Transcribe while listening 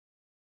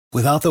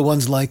Without the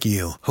ones like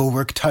you, who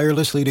work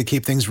tirelessly to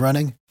keep things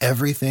running,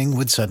 everything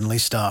would suddenly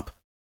stop.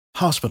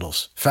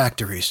 Hospitals,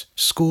 factories,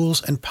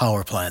 schools, and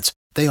power plants,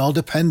 they all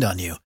depend on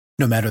you.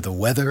 No matter the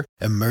weather,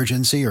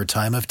 emergency, or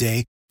time of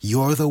day,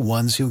 you're the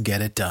ones who get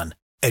it done.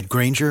 At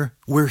Grainger,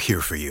 we're here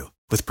for you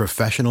with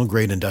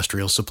professional-grade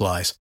industrial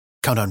supplies.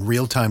 Count on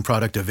real-time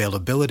product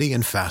availability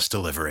and fast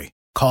delivery.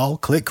 Call,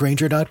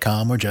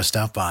 clickgrainger.com, or just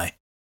stop by.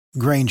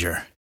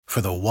 Grainger, for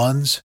the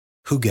ones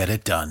who get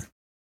it done.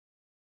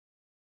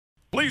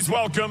 Please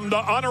welcome the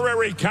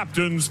honorary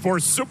captains for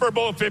Super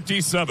Bowl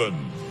 57,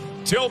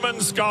 Tillman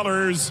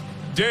Scholars,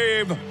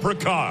 Dave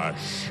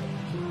Prakash,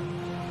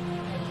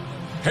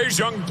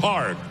 Haejung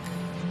Park,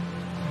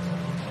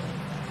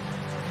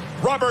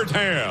 Robert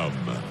Ham,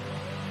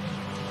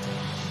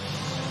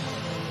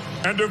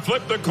 and to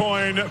flip the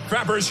coin,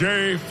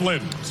 Fabergé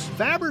Flint.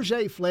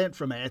 Fabergé Flint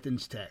from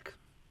Athens Tech.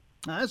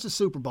 Now, that's the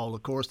Super Bowl,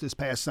 of course, this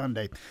past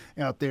Sunday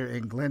out there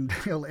in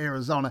Glendale,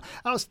 Arizona.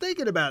 I was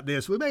thinking about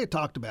this. We may have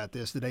talked about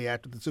this the day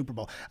after the Super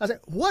Bowl. I said,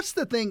 what's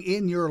the thing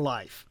in your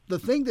life, the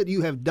thing that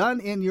you have done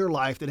in your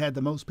life that had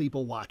the most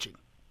people watching?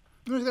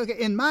 Okay,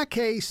 in my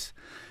case,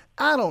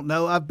 I don't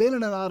know. I've been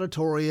in an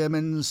auditorium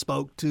and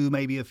spoke to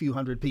maybe a few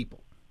hundred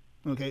people.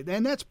 Okay,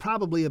 and that's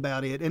probably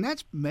about it. And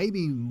that's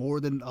maybe more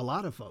than a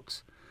lot of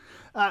folks.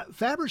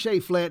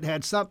 Fabergé Flint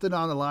had something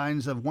on the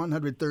lines of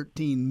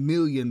 113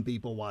 million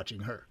people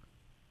watching her.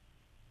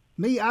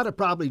 Me, I'd have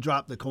probably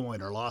dropped the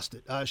coin or lost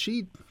it.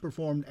 She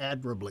performed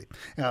admirably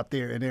out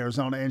there in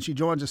Arizona, and she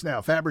joins us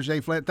now.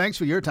 Fabergé Flint, thanks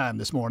for your time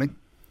this morning.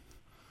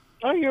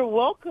 Oh, you're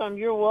welcome.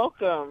 You're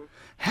welcome.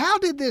 How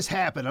did this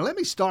happen? Now, let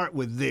me start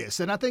with this,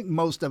 and I think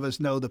most of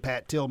us know the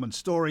Pat Tillman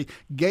story.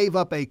 Gave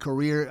up a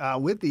career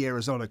with the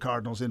Arizona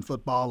Cardinals in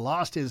football,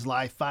 lost his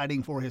life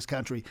fighting for his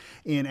country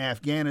in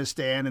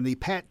Afghanistan, and the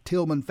Pat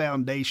Tillman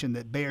Foundation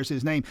that bears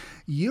his name.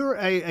 You're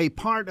a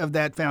part of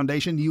that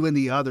foundation, you and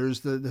the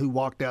others who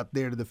walked out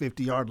there to the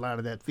 50-yard line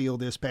of that field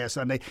this past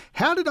Sunday.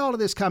 How did all of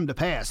this come to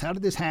pass? How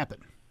did this happen?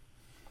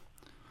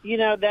 You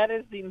know, that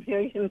is the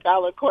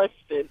million-dollar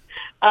question.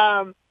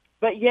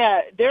 But,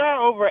 yeah, there are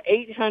over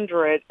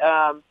 800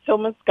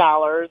 Tillman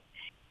Scholars,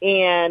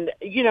 and,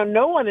 you know,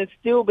 no one has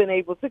still been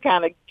able to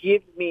kind of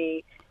give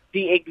me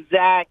the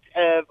exact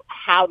of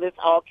how this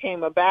all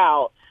came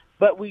about.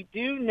 But we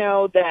do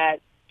know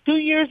that 2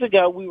 years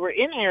ago we were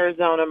in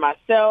Arizona,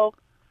 myself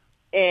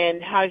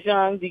and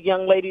Haejung, the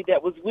young lady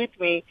that was with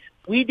me.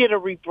 We did a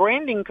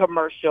rebranding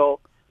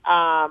commercial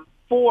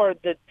for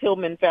the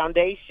Tillman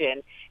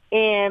Foundation,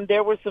 and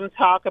there was some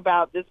talk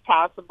about this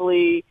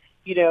possibly –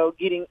 you know,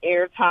 getting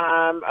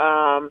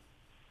airtime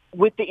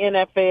with the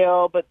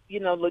NFL, but, you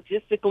know,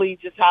 logistically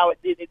just how it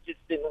just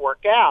didn't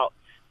work out.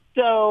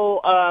 So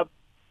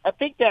I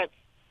think that's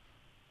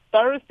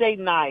Thursday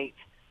night,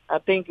 I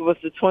think it was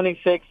the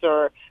 26th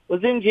or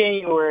was in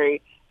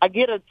January, I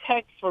get a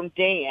text from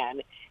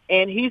Dan,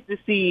 and he's the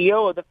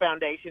CEO of the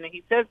foundation, and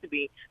he says to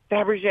me,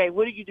 Fabergé,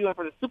 what are you doing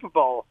for the Super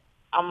Bowl?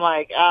 I'm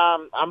like,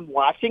 I'm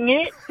watching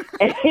it.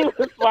 And he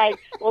was like,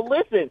 well,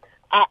 listen,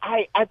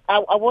 I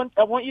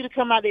want you to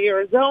come out to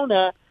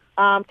Arizona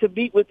to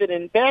meet with an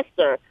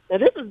investor. Now,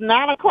 this is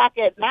 9:00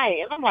 at night,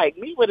 and I'm like,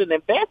 meet with an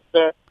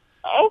investor?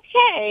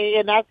 Okay.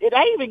 And I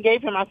even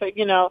gave him, I said,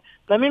 you know,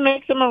 let me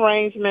make some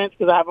arrangements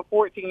because I have a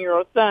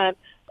 14-year-old son.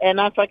 And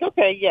I was like,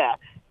 okay, yeah.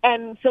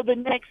 And so the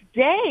next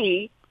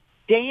day,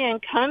 Dan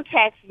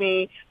contacts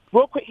me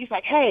real quick. He's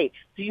like, hey,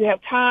 do you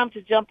have time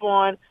to jump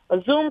on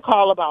a Zoom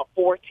call about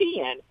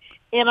 4:10?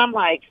 And I'm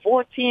like,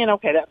 4:10,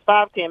 okay, that's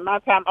 5:10 my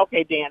time.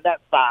 Okay, Dan,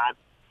 that's fine.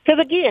 Because,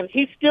 again,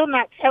 he's still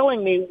not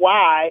telling me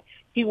why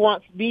he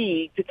wants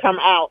me to come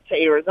out to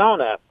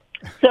Arizona.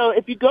 So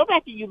if you go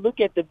back and you look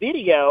at the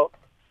video,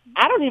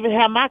 I don't even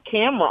have my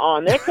camera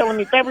on. They're telling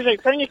me,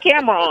 Fabergé, turn your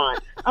camera on.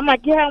 I'm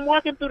like, yeah, I'm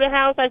walking through the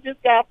house. I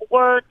just got off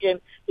work.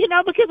 And, you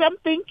know, because I'm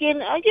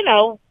thinking, you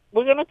know,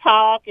 we're going to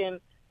talk.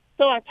 And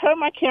so I turn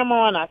my camera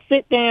on. I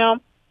sit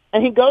down.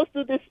 And he goes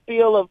through this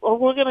spiel of, oh,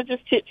 we're going to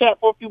just chit-chat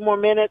for a few more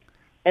minutes.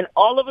 And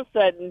all of a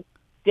sudden,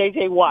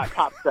 J.J. Watt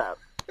pops up.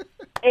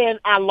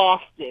 And I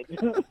lost it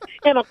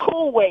in a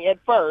cool way at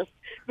first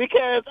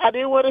because I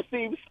didn't want to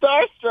seem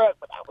starstruck,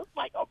 but I was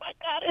like, oh, my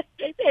God, it's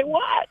J.J.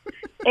 Watt.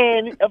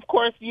 And, of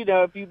course, you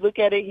know, if you look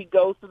at it, he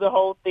goes through the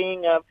whole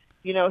thing of,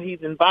 you know,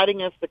 he's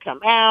inviting us to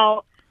come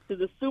out to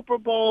the Super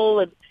Bowl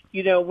and,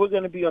 you know, we're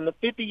going to be on the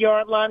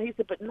 50-yard line. He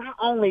said, but not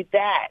only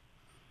that,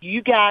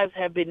 you guys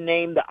have been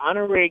named the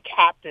honorary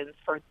captains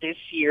for this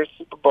year's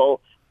Super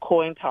Bowl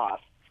coin toss.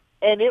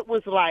 And it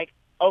was like,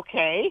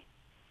 okay.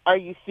 Are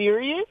you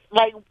serious?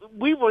 Like,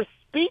 we were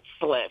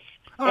speechless.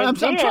 All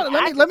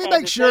right, let me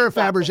make sure,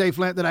 Fabergé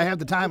Flint, that I have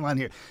the timeline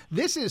here.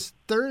 This is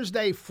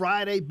Thursday,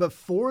 Friday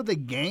before the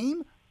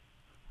game?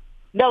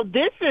 No,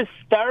 this is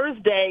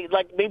Thursday,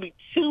 like maybe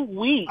 2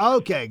 weeks.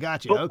 Okay,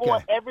 gotcha.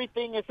 Before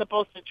everything is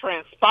supposed to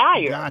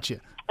transpire.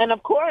 Gotcha. And,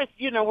 of course,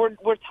 you know,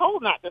 we're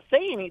told not to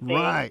say anything.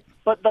 Right.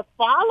 But the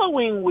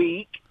following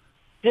week,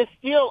 just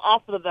still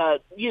off of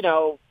the, you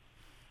know,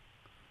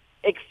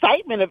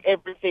 excitement of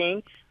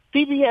everything,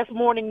 CBS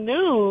Morning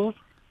News,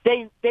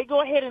 they go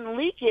ahead and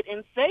leak it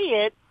and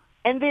say it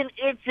and then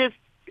it's just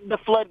the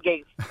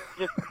floodgates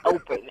just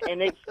open,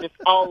 and it's just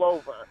all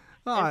over.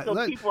 And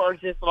so people are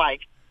just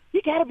like,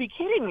 you got to be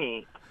kidding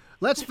me.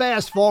 Let's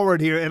fast forward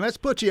here, and let's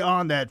put you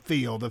on that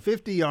field, the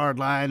 50-yard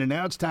line, and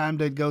now it's time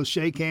to go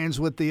shake hands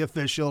with the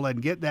official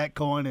and get that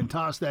coin and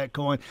toss that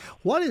coin.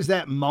 What is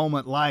that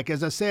moment like?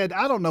 As I said,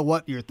 I don't know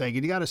what you're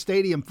thinking. You got a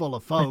stadium full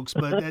of folks,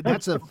 but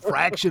that's a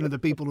fraction of the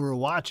people who are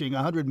watching,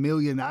 100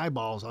 million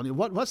eyeballs on you.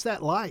 What's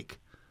that like?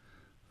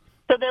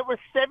 So there were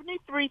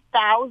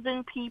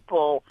 73,000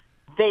 people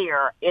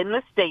there in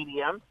the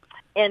stadium.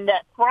 And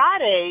that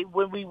Friday,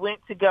 when we went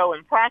to go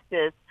and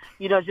practice,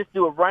 just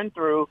do a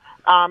run-through,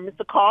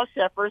 Mr. Carl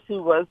Sheffers,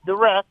 who was the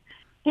ref,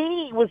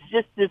 he was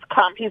just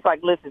he's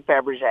like, listen,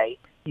 Fabergé,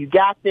 you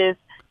got this.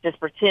 Just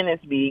pretend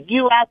it's me,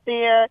 you out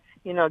there,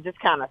 just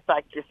kind of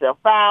psych yourself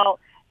out.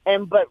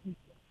 But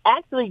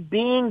actually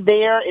being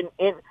there,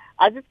 and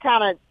I just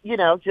kind of,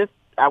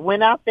 I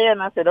went out there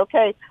and I said,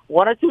 okay,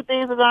 one or two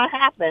things are going to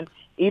happen.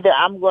 Either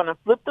I'm going to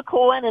flip the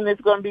coin and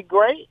it's going to be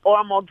great, or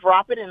I'm going to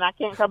drop it and I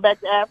can't come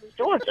back to Athens,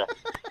 Georgia.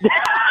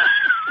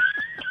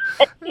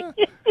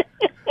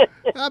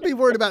 I'd be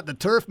worried about the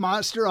turf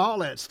monster, all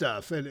that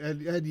stuff.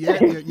 And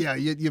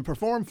you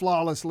performed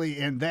flawlessly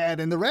in that.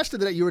 And the rest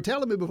of it, you were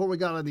telling me before we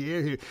got on the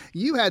air here,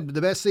 you had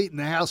the best seat in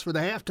the house for the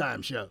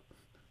halftime show.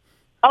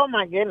 Oh,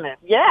 my goodness.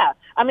 Yeah.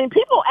 I mean,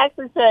 people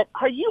actually said,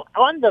 are you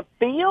on the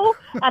field?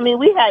 I mean,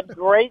 we had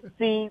great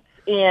seats,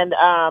 and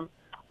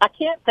I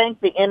can't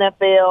thank the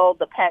NFL,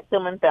 the Pat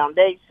Tillman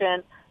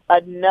Foundation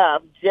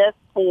enough just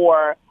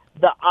for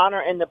the honor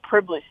and the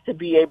privilege to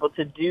be able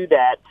to do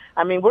that.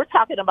 I mean, we're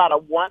talking about a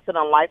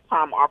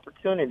once-in-a-lifetime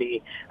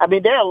opportunity. I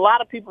mean, there are a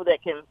lot of people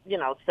that can,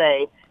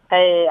 say,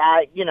 hey,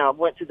 I,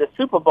 went to the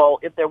Super Bowl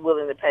if they're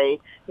willing to pay,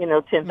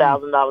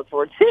 $10,000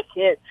 for a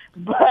ticket.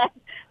 But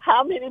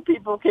how many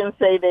people can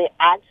say they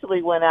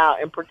actually went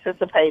out and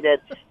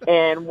participated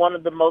in one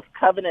of the most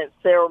covenant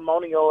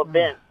ceremonial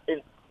events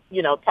in,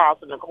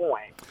 tossing the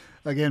coin?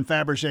 Again,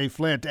 Fabergé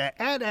Flint at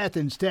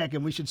Athens Tech,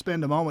 and we should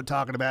spend a moment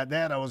talking about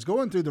that. I was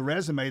going through the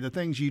resume, the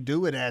things you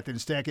do at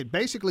Athens Tech. It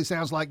basically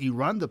sounds like you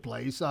run the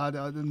place.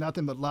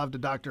 Nothing but love to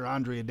Dr.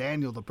 Andrea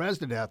Daniel, the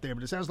president out there,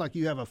 but it sounds like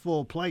you have a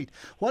full plate.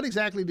 What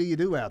exactly do you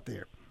do out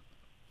there?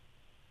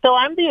 So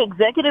I'm the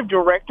executive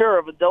director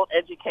of adult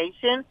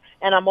education,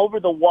 and I'm over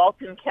the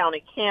Walton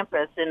County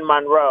campus in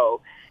Monroe.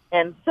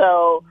 And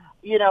so,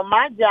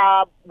 my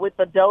job with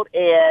adult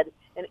ed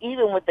and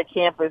even with the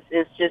campus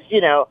is just,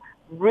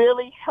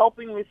 really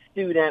helping the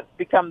students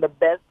become the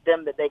best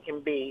them that they can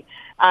be.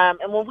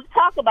 And when we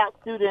talk about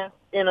students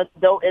in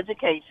adult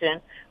education,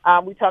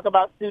 we talk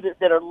about students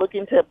that are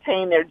looking to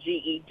obtain their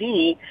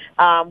GED.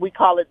 We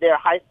call it their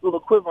high school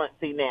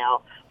equivalency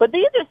now. But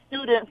these are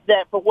students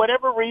that, for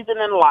whatever reason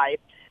in life,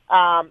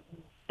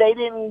 they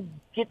didn't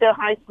get their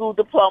high school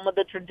diploma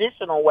the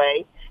traditional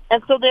way,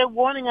 and so they're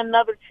wanting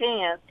another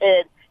chance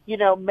at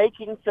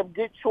making some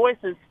good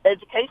choices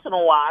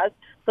educational-wise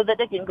so that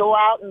they can go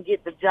out and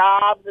get the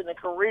jobs and the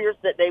careers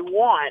that they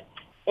want.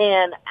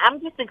 And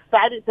I'm just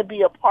excited to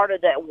be a part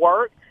of that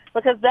work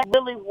because that's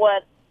really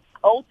what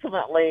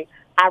ultimately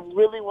I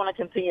really want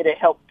to continue to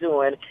help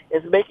doing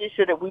is making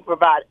sure that we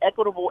provide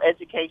equitable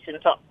education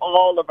to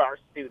all of our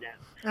students.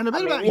 And a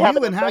bit about you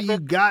and how you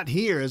got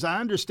here. As I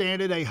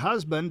understand it, a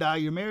husband,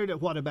 you're married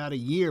at about a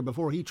year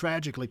before he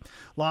tragically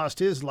lost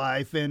his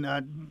life.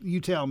 And you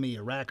tell me,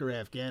 Iraq or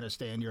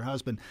Afghanistan, your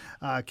husband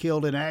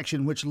killed in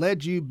action, which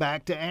led you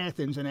back to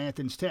Athens and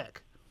Athens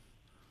Tech.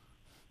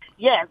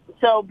 Yes.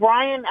 So,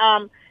 Brian,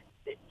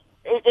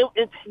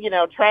 it's,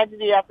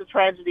 tragedy after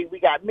tragedy. We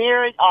got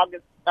married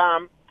August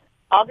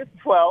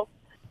 12th.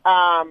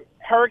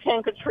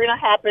 Hurricane Katrina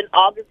happened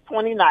August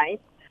 29th.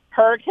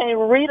 Hurricane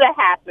Rita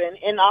happened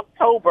in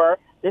October.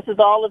 This is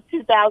all of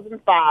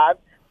 2005.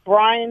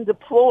 Brian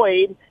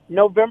deployed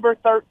November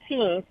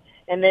 13th,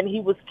 and then he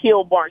was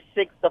killed March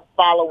 6th the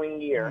following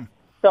year.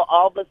 So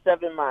all but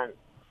 7 months.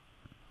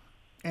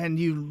 And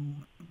you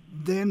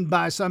then,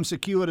 by some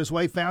circuitous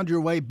way, found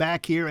your way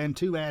back here and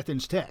to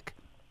Athens Tech.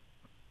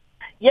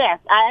 Yes,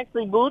 I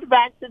actually moved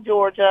back to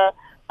Georgia,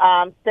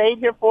 stayed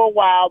here for a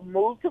while,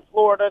 moved to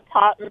Florida,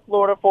 taught in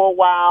Florida for a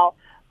while.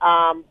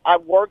 I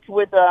worked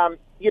with the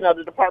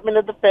Department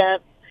of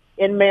Defense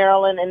in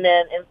Maryland, and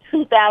then in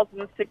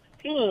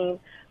 2016,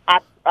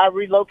 I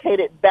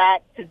relocated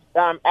back to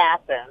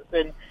Athens,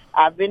 and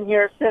I've been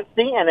here since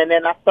then, and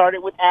then I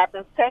started with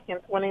Athens Tech in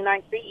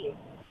 2019.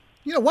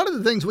 One of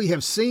the things we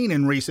have seen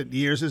in recent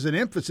years is an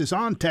emphasis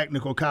on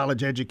technical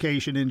college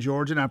education in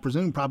Georgia, and I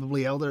presume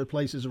probably other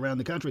places around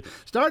the country.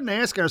 Starting to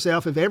ask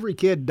ourselves if every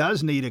kid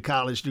does need a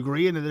college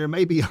degree and there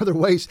may be other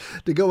ways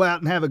to go out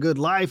and have a good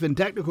life, and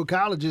technical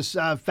colleges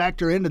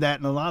factor into that,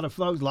 and a lot of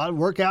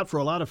work out for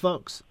a lot of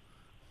folks.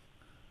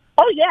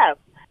 Oh, yeah.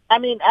 I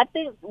mean, I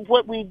think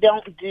what we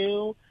don't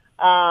do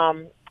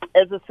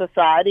as a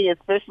society,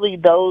 especially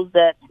those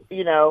that,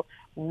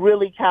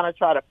 really kind of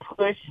try to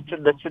push to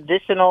the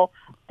traditional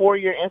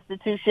four-year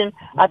institution,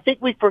 I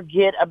think we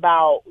forget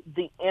about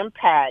the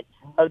impact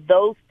of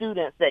those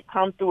students that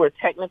come through a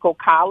technical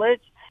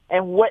college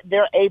and what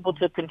they're able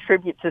to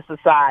contribute to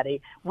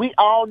society. We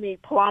all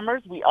need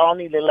plumbers. We all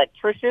need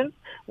electricians.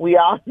 We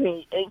all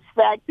need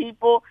HVAC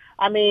people.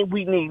 I mean,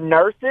 we need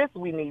nurses.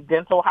 We need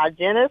dental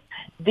hygienists.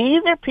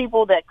 These are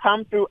people that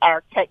come through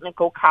our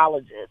technical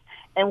colleges.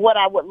 And what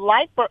I would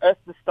like for us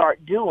to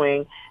start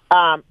doing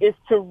is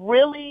to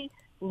really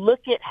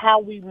look at how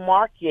we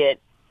market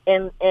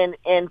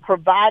and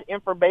provide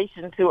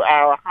information to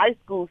our high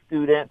school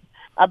students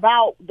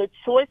about the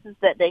choices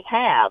that they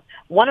have.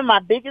 One of my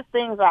biggest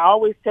things I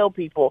always tell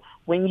people,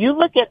 when you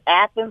look at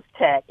Athens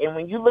Tech and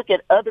when you look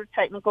at other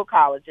technical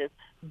colleges,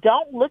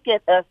 don't look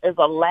at us as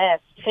a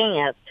last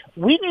chance.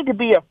 We need to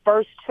be a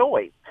first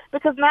choice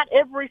because not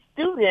every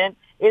student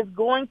is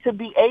going to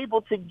be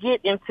able to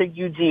get into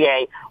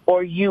UGA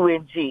or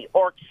UNG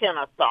or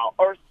Kennesaw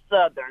or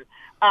Southern.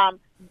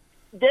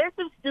 There's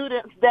some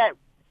students that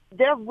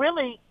they're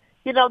really,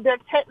 they're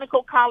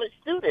technical college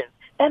students,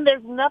 and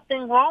there's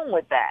nothing wrong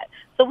with that.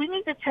 So we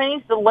need to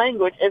change the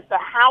language as to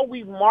how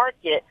we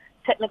market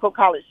technical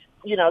college,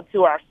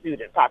 to our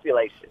student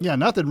population. Yeah,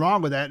 nothing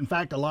wrong with that. In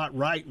fact, a lot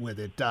right with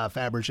it,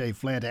 Fabergé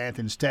Flint,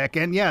 Athens Tech.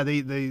 And, yeah,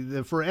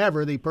 the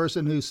forever the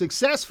person who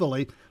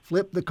successfully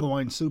flipped the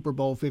coin, Super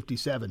Bowl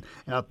 57,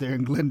 out there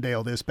in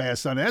Glendale this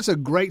past Sunday. That's a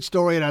great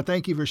story, and I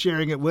thank you for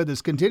sharing it with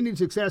us. Continued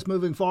success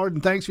moving forward,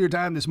 and thanks for your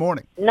time this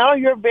morning. No,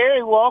 you're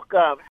very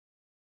welcome.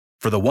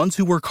 For the ones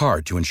who work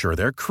hard to ensure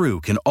their crew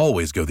can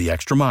always go the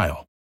extra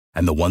mile,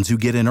 and the ones who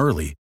get in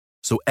early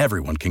so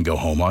everyone can go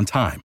home on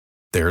time,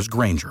 there's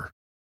Grainger,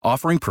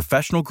 offering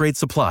professional-grade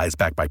supplies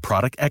backed by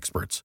product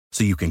experts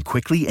so you can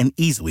quickly and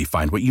easily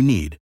find what you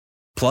need.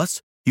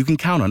 Plus, you can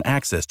count on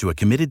access to a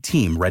committed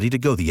team ready to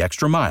go the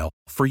extra mile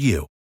for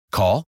you.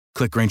 Call,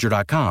 click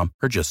Grainger.com,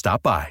 or just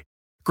stop by.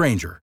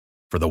 Grainger,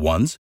 for the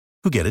ones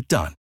who get it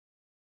done.